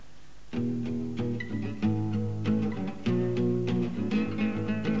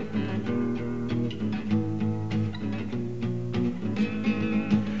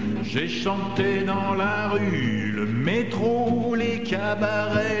J'ai chanté dans la rue, le métro, les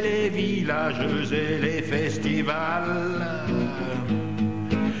cabarets, les villages et les festivals.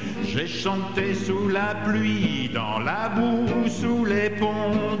 J'ai chanté sous la pluie, dans la boue, sous les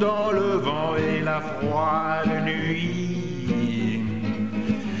ponts, dans le vent et la froide nuit.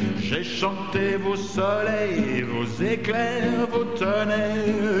 J'ai chanté vos soleils, vos éclairs, vos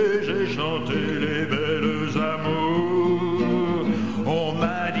tonnerres, j'ai chanté les belles amours. On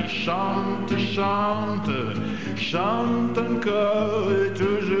m'a dit chante, chante, chante encore et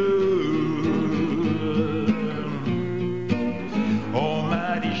toujours. On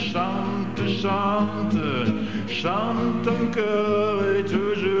m'a dit chante, chante, chante encore et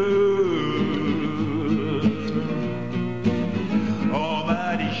toujours. On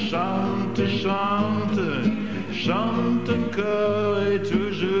m'a dit chante, chante, chante encore et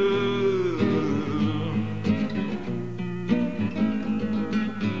toujours.